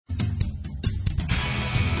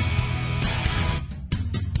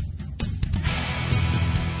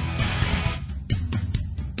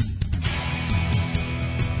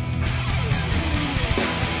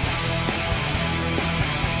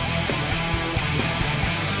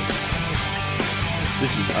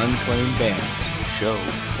This is Unclaimed Bands, show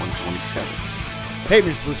 127. Hey,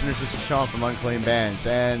 music listeners, this is Sean from Unclaimed Bands,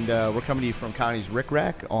 and we're coming to you from Connie's Rick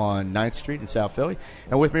Rack on 9th Street in South Philly.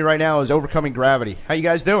 And with me right now is Overcoming Gravity. How you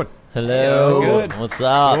guys doing? Hello. Good. What's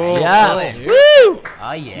up? Cool. Yes. Woo!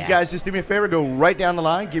 Oh, yeah. You guys just do me a favor, go right down the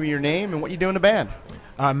line, give me your name and what you do in the band.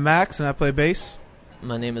 I'm Max, and I play bass.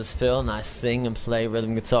 My name is Phil, and I sing and play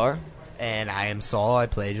rhythm guitar. And I am Saul. I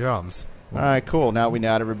play drums. All right, cool. Now we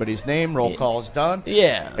know everybody's name. Roll call is done.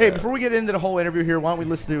 Yeah. Hey, before we get into the whole interview here, why don't we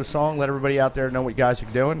listen to a song, let everybody out there know what you guys are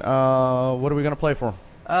doing. What are we going to play for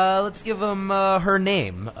them? Let's give them Her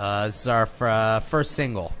Name. This is our first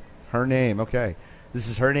single. Her Name, okay. This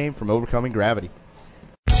is Her Name from Overcoming Gravity.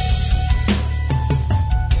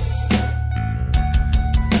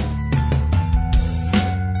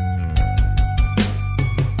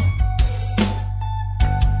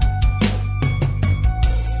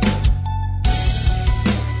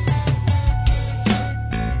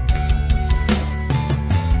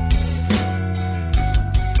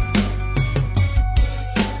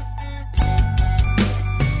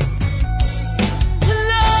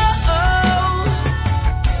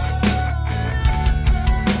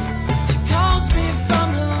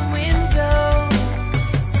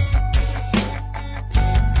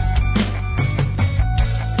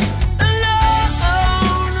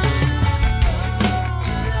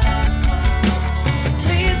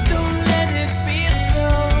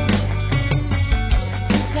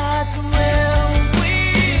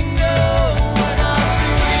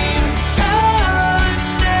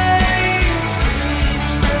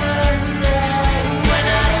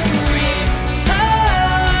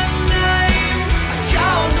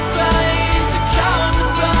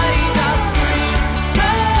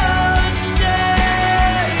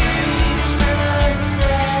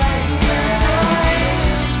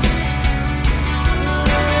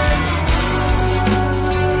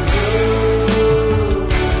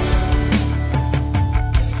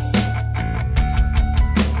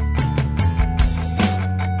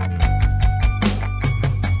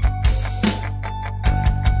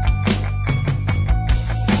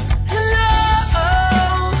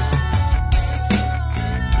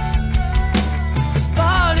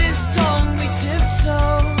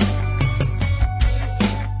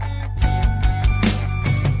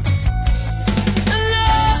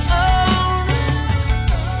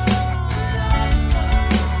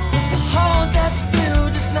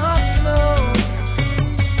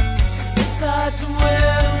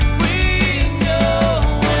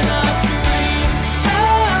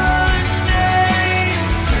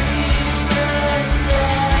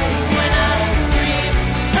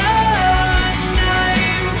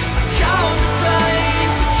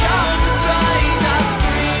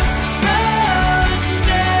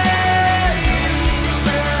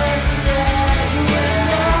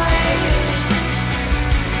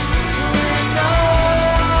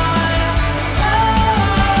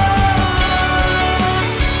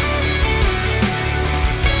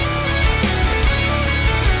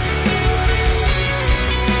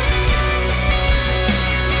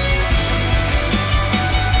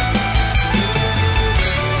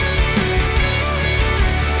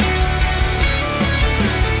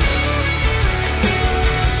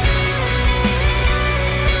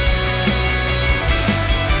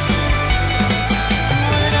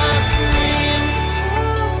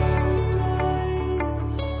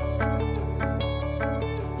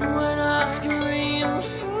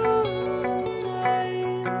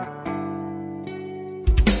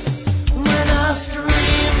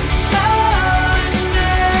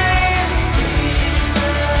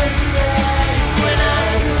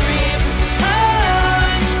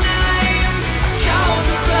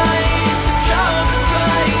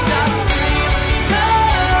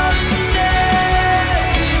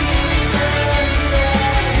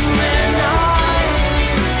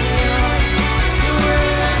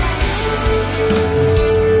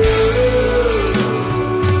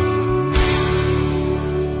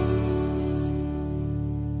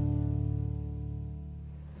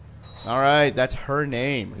 That's Her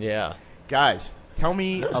Name. Yeah. Guys, tell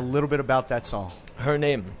me a little bit about that song. Her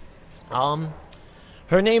Name.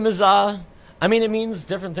 Her name is, I mean, it means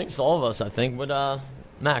different things to all of us, I think. But,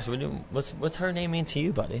 Max, what's her name mean to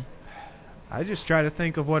you, buddy? I just try to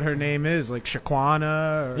think of what her name is, like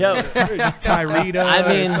Shaquana or Yeah. Tyrita I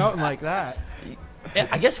mean, or something like that.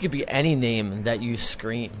 I guess it could be any name that you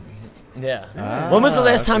scream. Yeah. When was the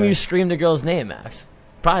last time you screamed a girl's name, Max?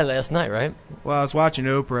 Probably last night, right? Well, I was watching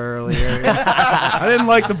Oprah earlier. I didn't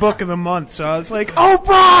like the book of the month, so I was like,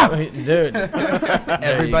 Oprah! Dude.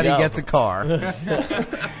 Everybody gets a car.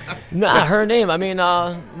 Nah, her name. I mean,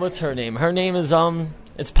 what's her name? Her name is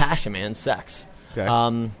it's passion, man. Sex.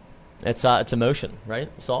 Okay. It's emotion, right,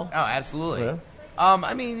 Saul? Oh, absolutely. Yeah.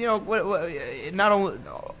 I mean, not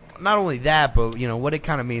only that, but what it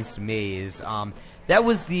kind of means to me is that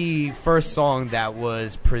was the first song that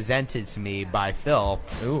was presented to me by Phil.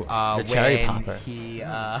 Ooh, the cherry popper. He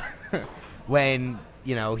when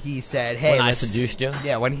he said, "Hey," when I seduced you.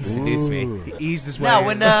 Yeah, when he seduced me. He eased his way.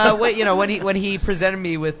 No, in. when he presented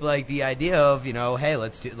me with like the idea of hey,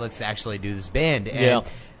 let's actually do this band, and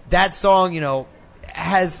that song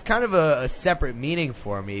has kind of a separate meaning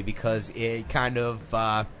for me because it kind of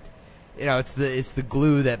it's the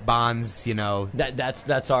glue that bonds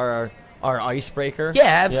That's our icebreaker. Yeah,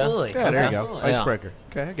 absolutely. Yeah, there you go. Absolutely. Icebreaker.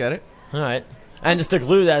 Okay, I get it. All right. And it's the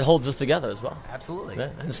glue that holds us together as well. Absolutely. Yeah,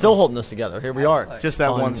 and still holding us together. Here we are. Just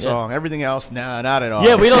that one song. Everything else, nah, not at all.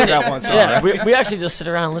 Yeah, we don't. Just that one song. Yeah, right? we actually just sit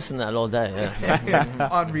around and listen to that all day. Yeah.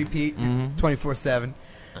 On repeat, 24/7.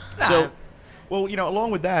 So, well,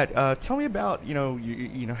 along with that, tell me about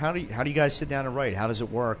how do you guys sit down and write? How does it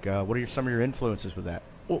work? What are some of your influences with that?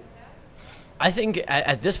 Well, I think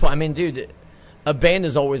at this point, I mean, dude, a band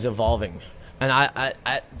is always evolving, and I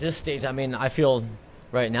at this stage, I mean, I feel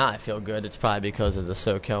good. It's probably because of the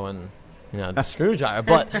SoCo and the screwdriver.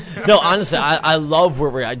 But no, honestly, I love where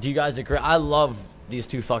we're at. Do you guys agree? I love these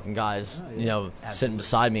two fucking guys, sitting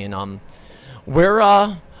beside me, and we're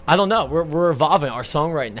I don't know, we're evolving our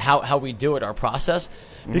songwriting, how we do it, our process,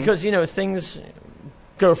 because things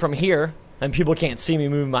go from here, and people can't see me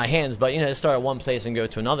moving my hands, but start at one place and go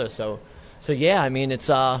to another. So yeah, I mean, it's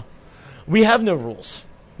we have no rules.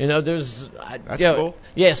 There's That's cool.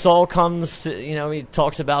 Yeah, Saul comes to he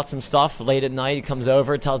talks about some stuff late at night. He comes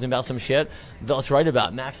over, tells me about some shit. Let's write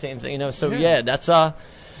about it. Max, same thing. So yeah, that's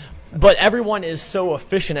but everyone is so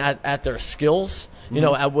efficient at their skills,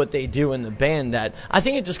 at what they do in the band, that I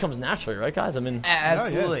think it just comes naturally, right, guys? I mean,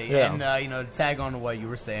 absolutely. Yeah. And to tag on to what you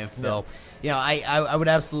were saying, Phil, I would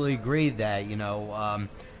absolutely agree that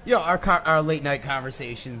our late night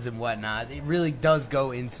conversations and whatnot, it really does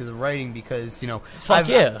go into the writing because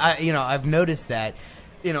I've noticed that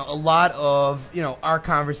a lot of our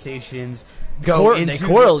conversations go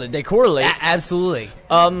into they correlate. Absolutely.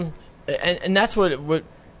 And that's what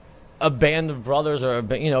a band of brothers or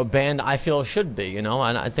a band I feel should be, and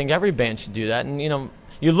I think every band should do that. And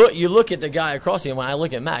you look at the guy across you, and when I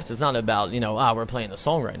look at Max, it's not about we're playing a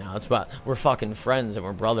song right now. It's about we're fucking friends and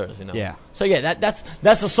we're brothers, Yeah. So yeah, that's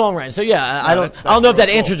the songwriting. So yeah, I don't know if that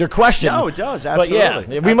answered your question. No, it does. Absolutely. But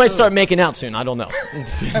yeah, we might start making out soon. I don't know.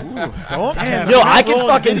 I can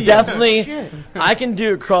fucking definitely. I can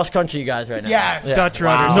do cross country, you guys, right now. Yes. Yeah. Dutch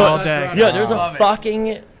runners all day. Yeah, there's a Love it.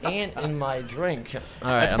 fucking ant in my drink. All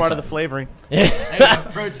right, That's part of the flavoring.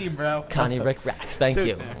 Protein, bro. Connie Rick Rax. Thank So,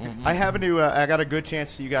 you. I happen to. I got a good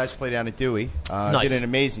chance to see you guys play down at Dewey. Nice. Did an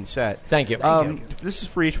amazing set. Thank you. This is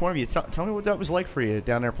for each one of you. Tell me what that was like for you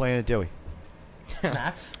down there playing at Dewey.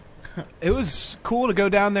 Max? It was cool to go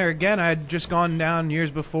down there again. I had just gone down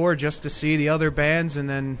years before just to see the other bands, and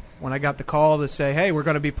then when I got the call to say, hey, we're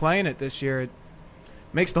going to be playing it this year, it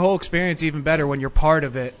makes the whole experience even better when you're part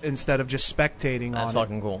of it instead of just spectating That's on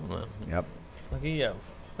fucking cool. Yeah. Yep. Look at you.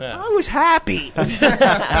 Yeah. I was happy.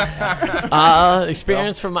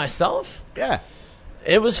 Experience for myself? Yeah.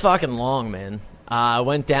 It was fucking long, man. I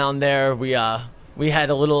went down there. We had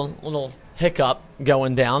a little hiccup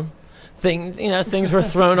going down. Things were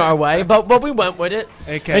thrown our way, but we went with it.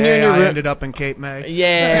 AKA, I ended up in Cape May.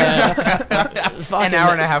 Yeah. An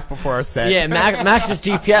hour and a half before our set. Yeah, Max's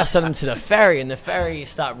GPS sent him to the ferry, and the ferry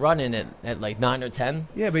stopped running at like 9 or 10.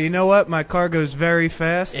 Yeah, but you know what? My car goes very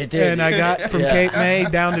fast. It did. And I got from Yeah. Cape May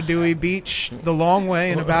down to Dewey Beach the long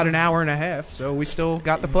way in about an hour and a half, so we still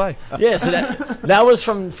got to play. Yeah, so that was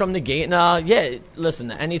from the gate. And yeah,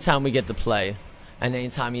 listen, anytime we get to play, and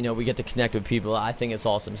anytime we get to connect with people, I think it's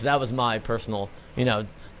awesome. So that was my personal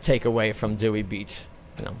takeaway from Dewey Beach.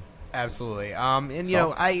 Absolutely.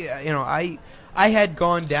 I had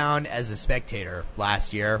gone down as a spectator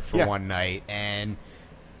last year for one night, and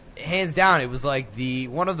hands down, it was like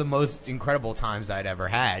one of the most incredible times I'd ever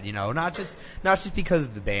had. Not just because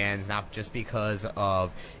of the bands, not just because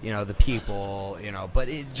of the people, but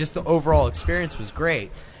just the overall experience was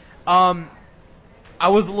great. I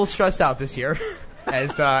was a little stressed out this year.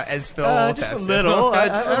 As Phil just tested. a little.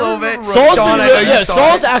 Just a little bit. Saul's, Sean, I know you saw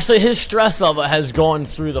Saul's it. actually, his stress level has gone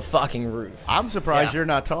through the fucking roof. I'm surprised Yeah. you're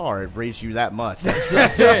not taller. It raised you that much.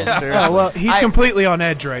 Serious. Oh, well, he's completely on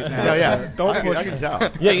edge right now. Yeah. so don't push I him. can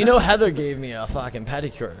tell. Yeah, Heather gave me a fucking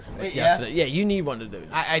pedicure yesterday. Yeah, you need one of those.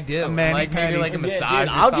 I do. mani-pedi. Maybe like a Yeah, massage dude,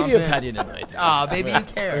 or I'll something. give you a pedi tonight. Dude. Oh, baby, you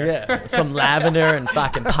care. Yeah, some lavender and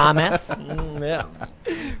fucking pomade. Yeah.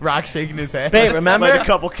 Rock shaking his head. Babe, remember? Light a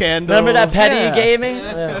couple candles. Remember that petty Yeah. you gave me?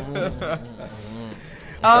 Yeah.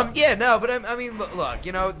 Yeah, no, but I mean, look,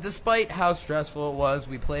 you know, despite how stressful it was,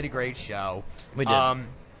 we played a great show. We did.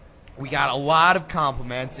 We got a lot of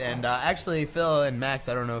compliments, and actually, Phil and Max,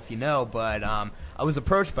 I don't know if you know, but I was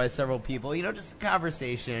approached by several people, you know, just a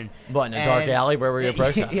conversation. What, in a dark alley? Where were you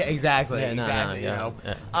approached? Yeah, exactly, Yeah, no, exactly, yeah, you know.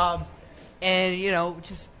 yeah. And, you know,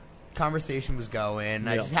 just conversation was going.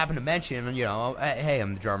 I Yeah. just happened to mention, you know, hey,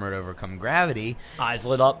 I'm the drummer at Overcome Gravity. Eyes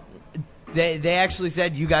lit up. They actually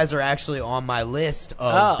said you guys are actually on my list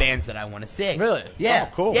of bands that I want to sing. Really? Yeah.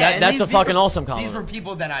 Oh, cool. Yeah, and That's a fucking awesome These compliment. were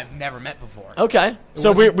people that I've never met before. Okay.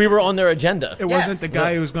 So we were on their agenda. It wasn't the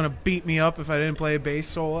guy who was going to beat me up if I didn't play a bass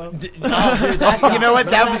solo. You know what?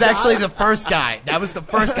 That was actually the first guy. That was the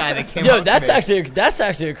first guy that came Yo, up that's to me.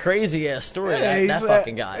 actually a crazy ass story. Yeah, that he's,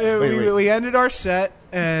 fucking guy. We ended our set,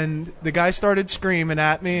 and the guy started screaming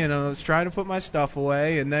at me, and I was trying to put my stuff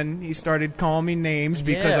away, and then he started calling me names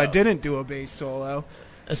because Yeah. I didn't do a bass solo.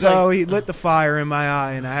 It's So like- he lit the fire in my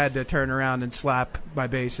eye, and I had to turn around and slap my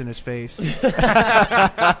bass in his face.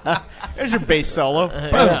 There's your bass solo.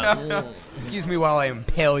 Yeah. Excuse me while I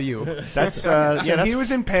impale you. That's So that's he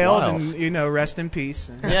was impaled, wild. and rest in peace.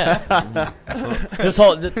 Yeah. this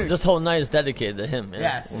whole night is dedicated to him. Yeah.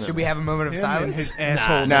 Yes. Should we have a moment of Him silence? and his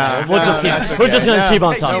asshole. Nah. We'll just keep. We're just gonna keep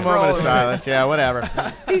on No talking. moment of Roll. silence. Yeah, whatever.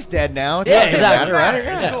 He's dead now. It Yeah, doesn't exactly. matter,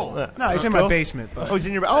 right? It's cool. No, he's in my basement. But Oh, he's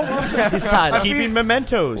in your. Oh, well, He's tied up. keeping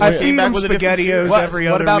mementos. I He feed came back him with a different SpaghettiOs suit. What- every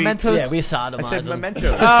what other about week. Mentos? Yeah, we I sodomize said him.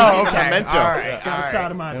 mementos. Oh, okay. Memento. All right. All Gotta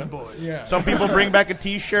right. sodomize the boys. Yeah. Some people bring back a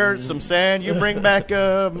T-shirt, some sand. You bring back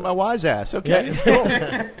a wise ass. Okay, it's cool.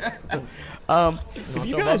 If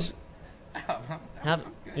you guys,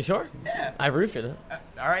 You sure? Yeah. I roofied it.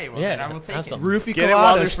 All right. Well, Yeah, then I will take have it. some. Roofie get it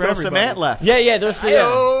while there's coladas for still some everybody. ant left. Yeah, there's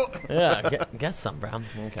Ayo. yeah. Get some, bro.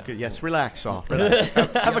 Okay. Yes, relax, Saul. Relax.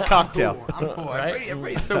 Have a cocktail. I'm cool. Right?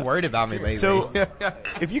 Everybody's so worried about me lately. So,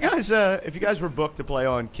 if you guys were booked to play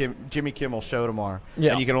on Jimmy Kimmel's show tomorrow,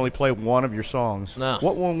 Yeah. and you could only play one of your songs, No.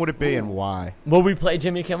 what one would it be and why? Will we play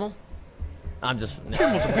Jimmy Kimmel? I'm just.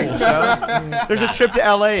 Kimmel's a cool show. There's a trip to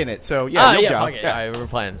L.A. in it, so yeah, you'll yeah, go. fuck it. Yeah. All right, we're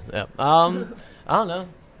playing. Yeah. I don't know.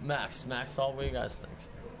 Max, Saul, what do you guys think?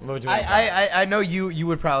 What would you want to play? I know you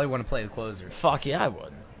would probably want to play the closer. Fuck yeah, I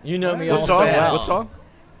would. You know me What all song? so well. What song?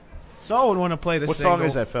 Saul would want to play the What single. song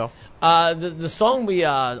is that, Phil? The song we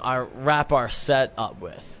wrap our set up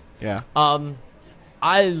with. Yeah.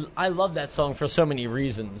 I love that song for so many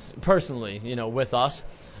reasons. Personally, with us.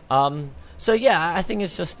 So yeah, I think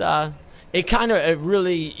it's just it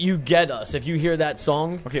really you get us if you hear that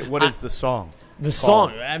song. Okay, what is the song? The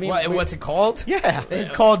song? I mean, What's it called? Yeah. It's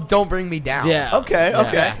called "Don't Bring Me Down." Yeah. Okay,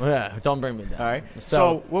 okay. Yeah. Don't bring me down. All right. So-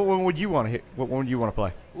 So, what one would you want to hit? What one would you want to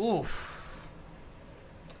play? Oof.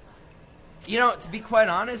 To be quite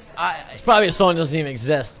honest, It's probably a song that doesn't even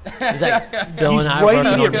exist. He's like, Phil He's and I are working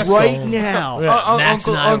writing on it this right song. now. Yeah, Max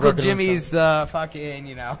and I are Uncle working on this Jimmy's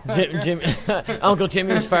fucking, Uncle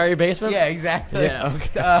Jimmy's fiery basement. Yeah, exactly. Yeah.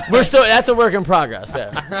 That's a work in progress.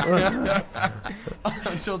 Yeah.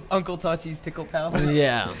 Uncle Touchy's tickle pal.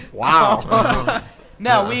 Yeah. Wow.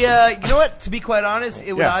 No, we. You know what? To be quite honest,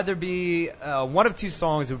 it would Yeah. either be one of two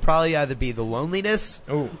songs. It would probably either be "The Loneliness"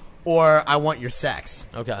 Ooh. or "I Want Your Sex."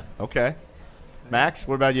 Okay. Okay. Max,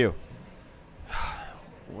 what about you?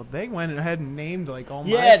 Well, they went ahead and named like all my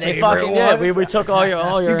Yeah, they favorite fucking ones. We took all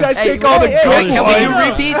your. You guys Hey, take all the hey, good can we do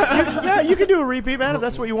ones. repeats? Yeah, you can do a repeat, man, if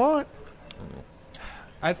that's what you want.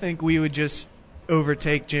 I think we would just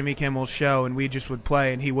overtake Jimmy Kimmel's show, and we just would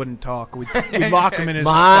play, and he wouldn't talk. We'd lock him in his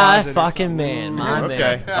My closet or fucking man. My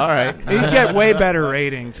Okay. man. All right. something. He'd get way better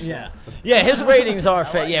ratings. Yeah. Yeah, his ratings are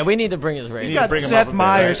Yeah, we need to bring his ratings. He's got bring him up a Seth bit,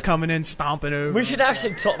 Meyers right? coming in, stomping over. We should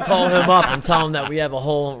actually call him up and tell him that we have a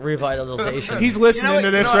whole revitalization. He's listening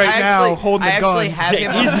to this right now, holding I a actually gun. have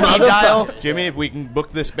him on He's speed dial. Jimmy, if we can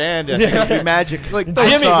book this band, I think it'll be magic. It's like, Jimmy,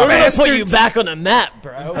 we're stop. gonna put you Bastards. back on the map,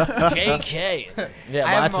 bro. JK. Yeah, I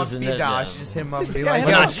have him on Watts is in speed this. dial. I Yeah. should just hit him up and be yeah,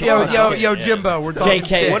 like, hit him up. yo, Jimbo, we're talking JK.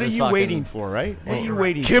 shit. What are Just you fucking- waiting for, right? What are you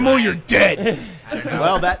waiting Kimmel, you're dead. for?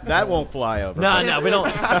 Well, that won't fly over. No, we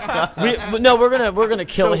don't. No, we're gonna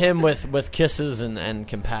kill him with kisses and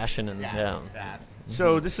compassion and yeah. Yes.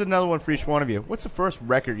 So this is another one for each one of you. What's the first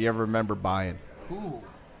record you ever remember buying? Ooh.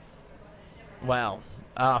 Wow.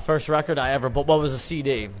 First record I ever bought. What was a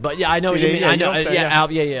CD? But yeah, I know what CD, you mean. yeah, I you know. know what I'm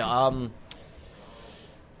saying, Yeah.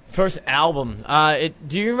 First album.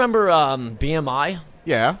 Do you remember BMI?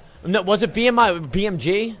 Yeah. No, was it BMI?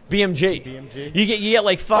 BMG? BMG. You get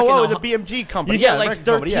like fucking. Oh, the BMG company. You get Yeah, like record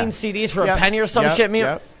 13 company, yeah. CDs for Yeah. a penny or some Yeah, shit, man.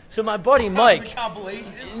 yeah. So my buddy Mike.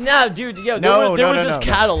 Compilation. No, dude. Yo, there No, was no, this no, no.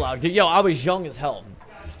 catalog. Dude, yo, I was young as hell.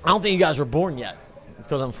 I don't think you guys were born yet.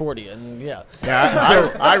 because I'm 40, and yeah.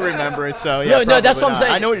 Yeah, I remember it. So yeah, No, that's what I'm not.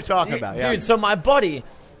 saying. I know what you're talking about. Yeah. Dude, so my buddy,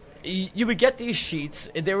 you would get these sheets.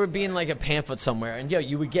 They would be in like a pamphlet somewhere, and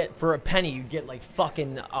you would get for a penny. You'd get like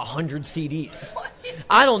fucking 100 CDs.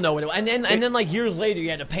 I don't know what. And then like years later, you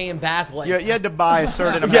had to pay him back. Like you had to buy a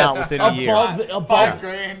certain amount within a year. Above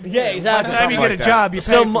 $5,000. Yeah, exactly. By the time you get a job, you pay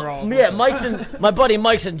So for all. yeah, my buddy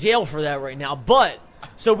Mike's in jail for that right now. But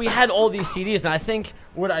so we had all these CDs, and I think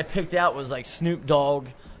what I picked out was like Snoop Dogg,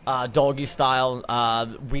 Doggy Style,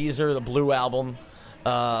 Weezer, the Blue Album.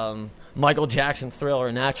 Michael Jackson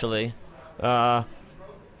Thriller, naturally.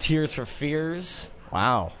 Tears for Fears.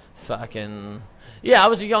 Wow. Fucking. Yeah, I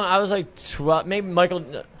was like 12, maybe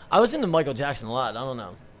I was into Michael Jackson a lot. I don't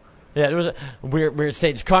know. Yeah, there was a weird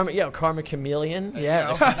stage. Karma Chameleon.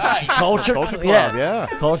 Yeah. Culture Club, yeah.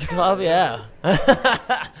 Culture Club, yeah. Nice.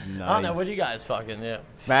 I don't know. What do you guys fucking, yeah.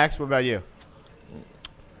 Max, what about you?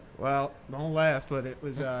 Well, don't laugh, but it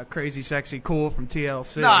was Crazy Sexy Cool from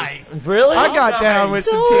TLC. Nice. Really? I got down with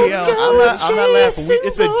some TLC. I'm not laughing.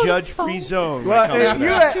 It's a judge-free zone. Well,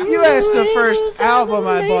 you asked the first album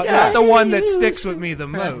I bought, not the one that sticks with me the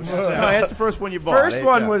most. No, So. that's the first one you bought. First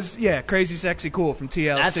one was Crazy Sexy Cool from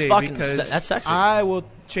TLC. That's fucking because that's sexy. I will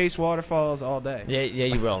chase waterfalls all day. Yeah,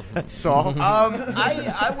 you will. Saul.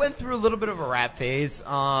 I went through a little bit of a rap phase.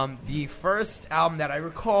 The first album that I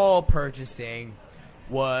recall purchasing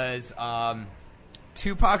was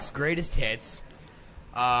Tupac's Greatest Hits.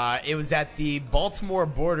 It was at the Baltimore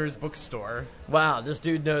Borders bookstore. Wow, this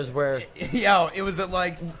dude knows where. Yo, it was at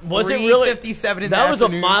like Was it really? 3:57 in That the was a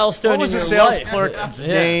afternoon. milestone What was in the your sales life. clerk's Yeah.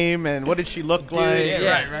 name, and what did she look like?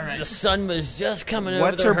 yeah. Right. The sun was just coming over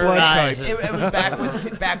What's the her blood type? horizon. It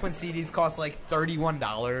was back when CDs cost like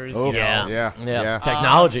 $31. Oh, you know? yeah.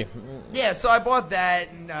 Technology. Yeah, so I bought that,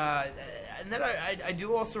 and then I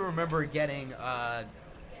do also remember getting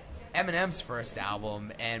Eminem's first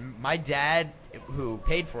album, and my dad, who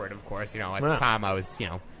paid for it, of course, at the time I was,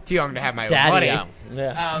 too young to have my own money.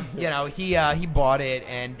 Yeah. He bought it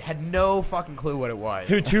and had no fucking clue what it was.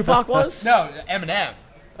 Who Tupac was? No, Eminem.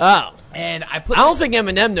 Oh. And I put. I don't think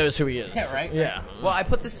Eminem knows who he is. Yeah, right. Yeah. Well, I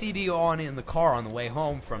put the CD on in the car on the way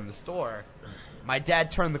home from the store. My dad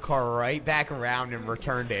turned the car right back around and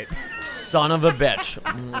returned it. Son of a bitch.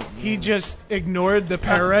 He just ignored the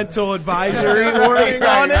parental advisory warning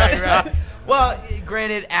on it. Right. Well,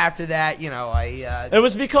 granted, after that, I. It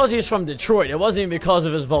was because he's from Detroit. It wasn't even because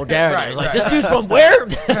of his vulgarity. Right, it was like, right. this dude's from where?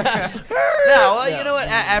 No, well, you know what?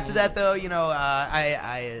 After that, though,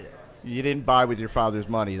 You didn't buy with your father's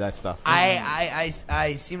money, that stuff. I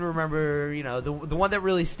seem to remember, the one that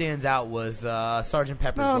really stands out was Sgt.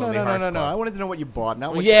 Pepper's Lonely Hearts Club. No. I wanted to know what you bought,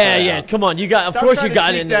 not what Yeah, you yeah. Come on, you got. Of Stop course, trying you to got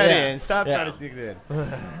sneak in that there. in. Stop Yeah. trying to sneak it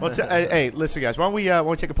in. Well, hey, listen, guys. Why don't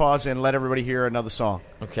we take a pause and let everybody hear another song?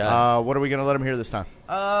 Okay. What are we going to let them hear this time?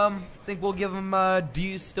 I think we'll give them Do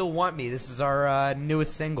You Still Want Me? This is our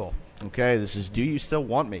newest single. Okay, this is Do You Still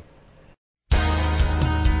Want Me?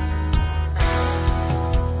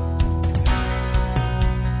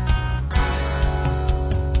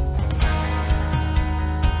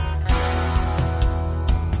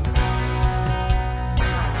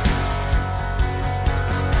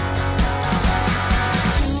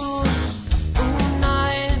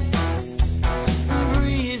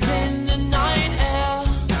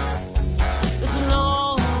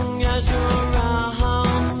 As you're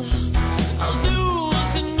around, I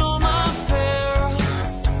lose in all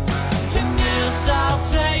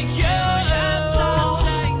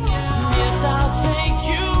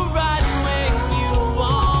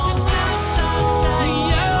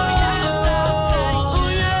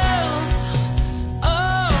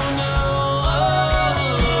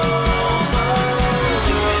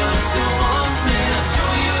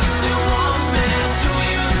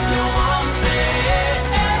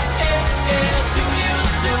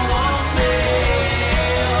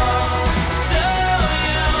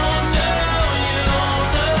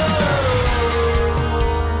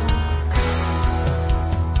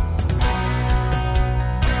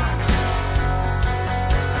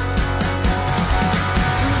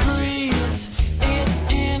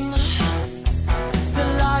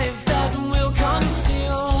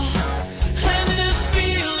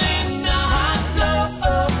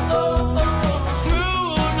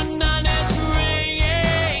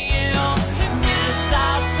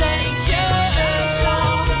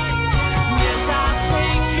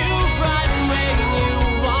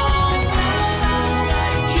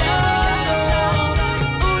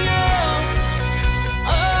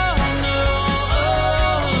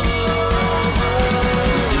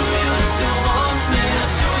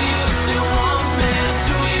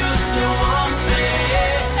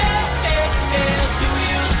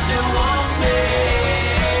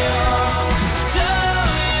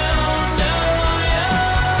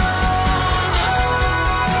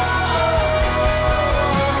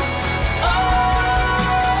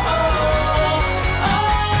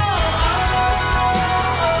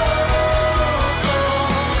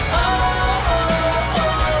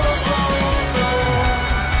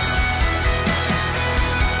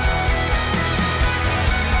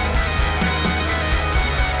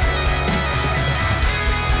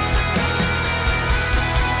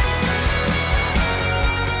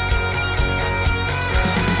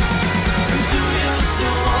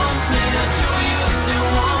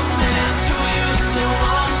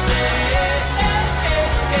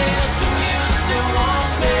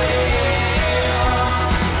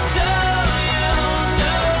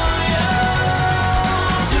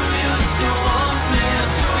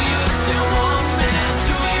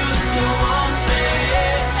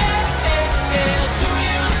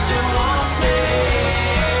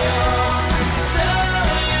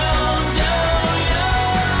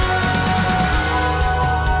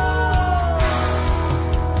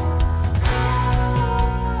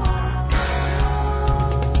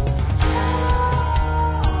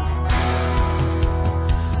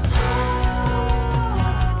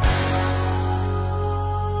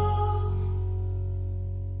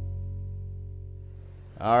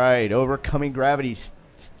right, Overcoming Gravity.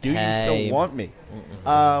 Do you still want me?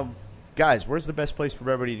 Guys, where's the best place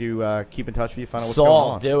for everybody to keep in touch with you? Find out what's going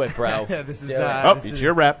on. Do it, bro. This is it's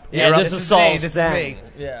your rep. Yeah, this is Saul's This thing.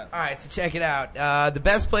 is me. Yeah. All right, so check it out. The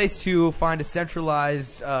best place to find a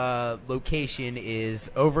centralized location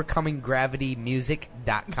is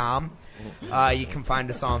overcominggravitymusic.com. You can find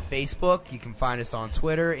us on Facebook. You can find us on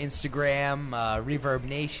Twitter, Instagram, Reverb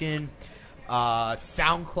Nation,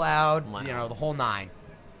 SoundCloud. Wow. The whole nine.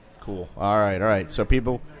 Cool. All right. So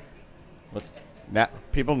people, what?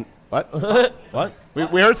 What?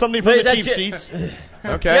 We heard something from Wait, the is cheap that sheets.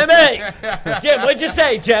 Okay. Jimmy! Jim, what'd you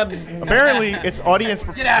say, Jim? Apparently, it's audience.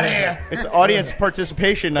 Get out of here. It's audience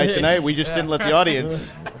participation night tonight. We just didn't let the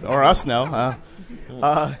audience or us know.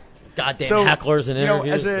 Goddamn hecklers and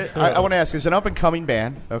interviews. I want to ask, as an up and coming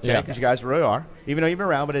band, okay, because you guys really are, even though you've been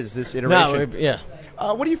around, but it's this iteration.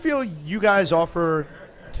 What do you feel you guys offer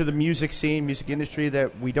to the music scene, music industry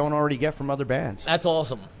that we don't already get from other bands? That's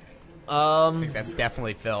awesome. I think that's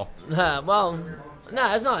definitely Phil. Well,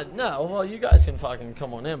 it's not. No, well, you guys can fucking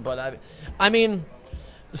come on in, but I mean,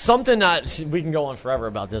 something that we can go on forever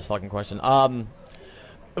about this fucking question.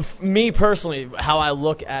 Me personally, how I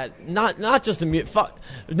look at not just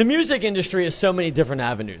the music industry is so many different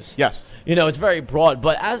avenues. Yes, it's very broad,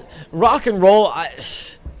 but as rock and roll,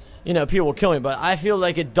 people will kill me, but I feel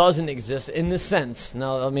like it doesn't exist in the sense.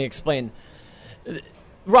 Now, let me explain.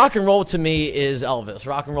 Rock and roll to me is Elvis.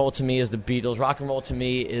 Rock and roll to me is the Beatles. Rock and roll to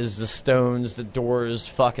me is the Stones, the Doors,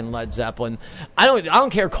 fucking Led Zeppelin. I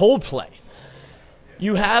don't care Coldplay.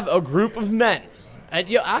 You have a group of men. And,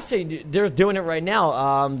 actually, they're doing it right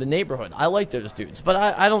now, The Neighborhood. I like those dudes, but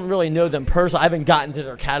I don't really know them personally. I haven't gotten to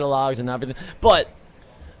their catalogs and everything. But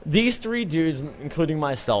these three dudes, including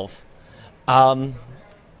myself, again,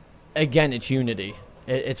 it's unity.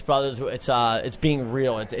 It's brothers. It's being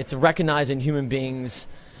real. It's recognizing human beings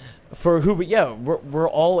for who we're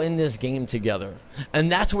all in this game together, and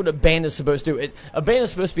that's what a band is supposed to do. A band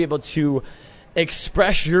is supposed to be able to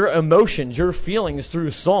express your emotions, your feelings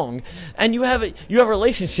through song, and you have a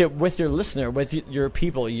relationship with your listener, with your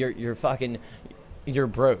people, your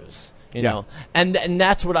bros, know, and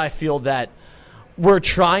that's what I feel that we're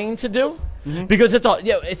trying to do, because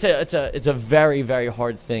it's a very, very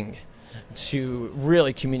hard thing to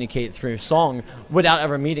really communicate through song without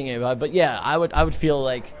ever meeting anybody. But I would feel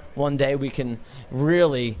like one day we can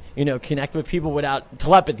really, connect with people without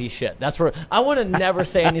telepathy shit. That's where I want to never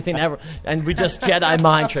say anything ever, and we just Jedi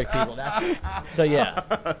mind trick people. Okay.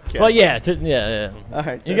 But All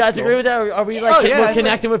right, you guys agree with that? Are we we're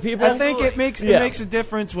connecting with people? I think it makes a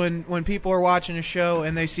difference when people are watching a show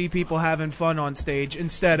and they see people having fun on stage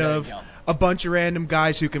instead of a bunch of random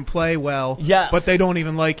guys who can play well, but they don't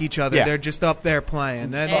even like each other. They're just up there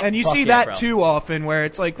playing. And you see that too often, where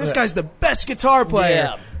it's like, this guy's the best guitar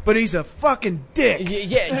player, but he's a fucking dick.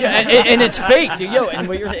 And it's fake, dude.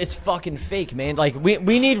 It's fucking fake, man. Like,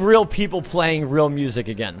 we need real people playing real music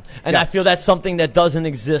again. And I feel that's something that doesn't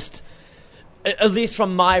exist, at least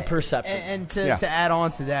from my perception. And to add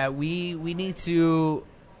on to that, we need to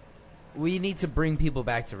bring people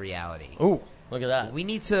back to reality. Ooh. Look at that. We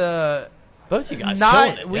need to both you guys.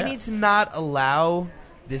 Need to not allow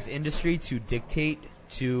this industry to dictate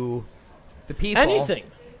to the people anything.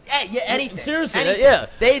 Anything. Seriously, anything.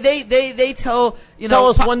 They tell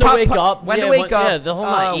us when to wake up, when to wake up, the whole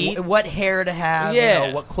night eat, what hair to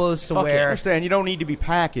have, what clothes to wear. I understand. You don't need to be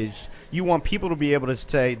packaged. You want people to be able to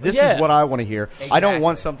say, "This is what I want to hear." Exactly. I don't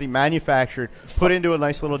want something manufactured, put into a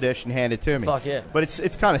nice little dish, and hand it to me. Fuck yeah. But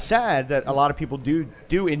it's kind of sad that a lot of people do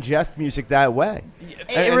ingest music that way.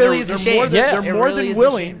 It really is a shame.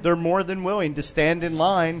 They're more than willing to stand in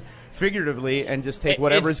line, figuratively, and just take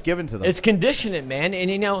whatever is given to them. It's conditioning, man.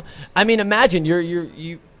 And imagine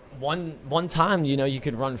you one time, you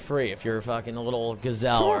could run free if you're fucking a little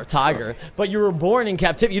gazelle or a tiger, but you were born in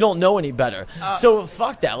captivity. You don't know any better. So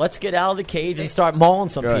fuck that. Let's get out of the cage and start mauling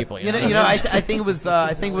some people. I think it was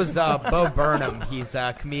Bo Burnham. He's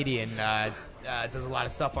a comedian. Does a lot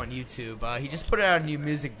of stuff on YouTube. He just put out a new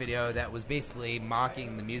music video that was basically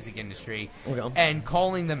mocking the music industry and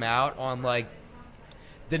calling them out on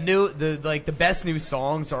the best new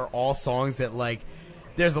songs are all songs that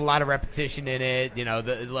there's a lot of repetition in it.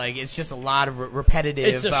 It's just a lot of repetitive.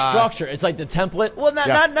 It's the structure. It's like the template. Well,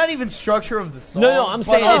 not even structure of the song. No, I'm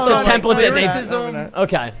saying it's the template that they. Lyricism.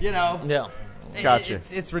 Okay. Yeah. Gotcha.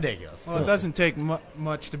 It's ridiculous. Well, it doesn't take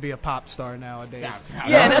much to be a pop star nowadays.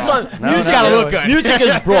 Yeah, that's what music gotta look good. Music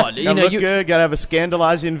is broad. You Gotta know, look good. Gotta have a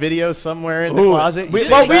scandalizing video somewhere in the closet. We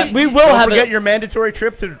Don't will have forget your mandatory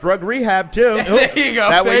trip to drug rehab too. There you go.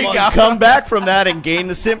 That way There you you can go. come back from that and gain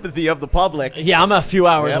the sympathy of the public. Yeah, I'm a few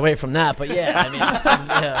hours Yep. away from that, but yeah, I mean,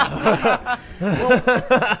 yeah.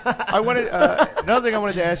 I wanted another thing I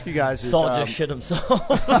wanted to ask you guys is Saul just shit himself.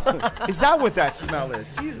 is that what that smell is?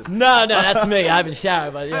 Jesus. No, that's me. I haven't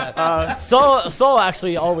showered, but yeah. Saul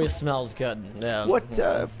actually always smells good. Yeah. What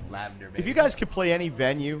Lavender, if baby. you guys could play any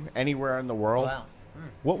venue anywhere in the world? Wow.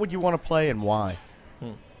 What would you want to play and why?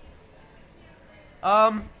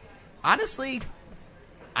 Honestly,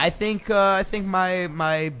 I think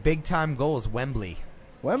my big time goal is Wembley.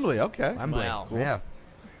 Wembley. Okay. Wembley. Wow. Yeah.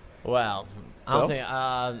 Wow. I So? was thinking,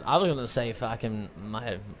 I was gonna say fucking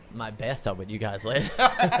my bathtub with you guys later,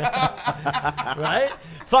 right?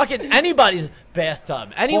 Fucking anybody's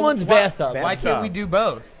bathtub, anyone's bathtub. Why can't we do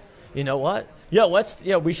both? You know what?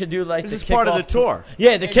 We should do like This the is part of the kickoff tour.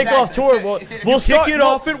 Yeah, the kickoff tour. We'll start Kick it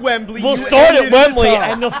off at Wembley. We'll you start end at it Wembley the top.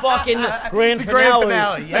 and the fucking grand The finale.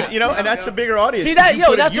 grand finale. Yeah. And, and that's the bigger audience. See that? You Yo,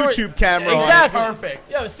 put a that's what- YouTube camera. Exactly. On. Perfect.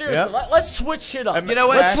 Yo, seriously, Yep. let's switch shit up. You know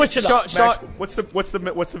what? Let's switch it up. Max, what's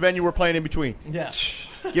the venue we're playing in between? Yeah.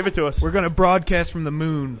 Give it to us. We're going to broadcast from the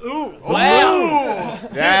moon. Wow.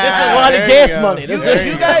 This is This is a lot of gas money. This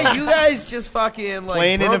is- You guys just fucking like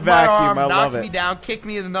Playing in broke a vacuum, my arm, I love knocked it. me down, kicked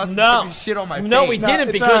me in the nuts, and No. took your shit on my face. No, we didn't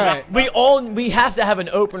it's because all right. we have to have an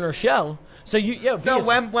opener show. So No, because-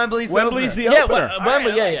 Wembley's Wembley's the yeah, opener.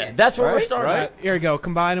 Wembley, yeah. That's where we're Right, starting. right. Here we go.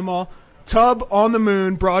 Combine them all. Tub on the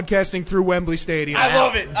moon, broadcasting through Wembley Stadium. I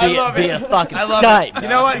love it. I love it. Via fucking I love Skype. it. You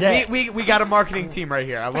know what? Yeah. We got a marketing team right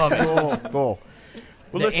here. I love it. Cool.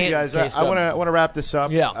 Well, The listen, ant guys. case I want to wrap this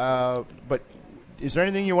up. Yeah. But is there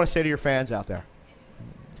anything you want to say to your fans out there?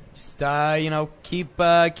 Just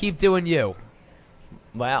keep doing you.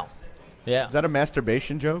 Wow. Yeah. Is that a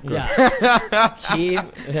masturbation joke? or- Yeah.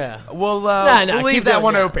 Yeah. We'll Nah, we'll keep leave that doing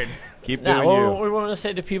one you. open. Keep Nah, doing what you. we want to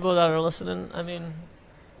say to people that are listening, I mean,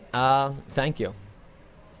 thank you.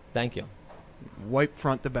 Thank you. Wipe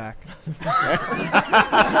front to back.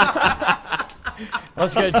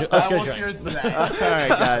 Let's go. Let's go. What's Drink. yours today? All right,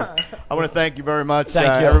 guys. I want to thank you very much,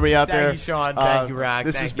 Thank you. everybody out Thank there. you, Sean. Thank you, Rack.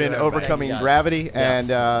 This Thank has you, been everybody. Overcoming Thank you, guys. Gravity, Yes.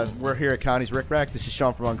 and we're here at Connie's Rick Rack. This is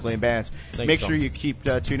Sean from Unclaimed Bands. Thank Make you, sure Sean. you keep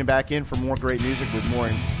tuning back in for more great music with more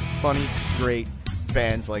funny, great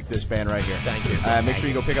bands like this band right here. Thank you. Make sure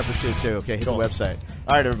you go pick up the shit too. Okay, hit the website.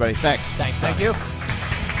 All right, everybody. Thanks. Thanks. Thank you.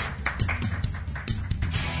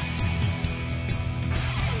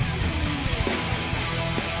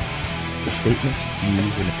 The statements,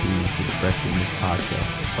 views, and opinions expressed in this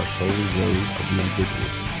podcast are solely those of the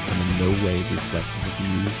individuals and in no way reflect the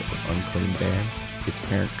views of Unclaimed Bands, its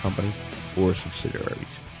parent company, or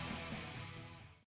subsidiaries.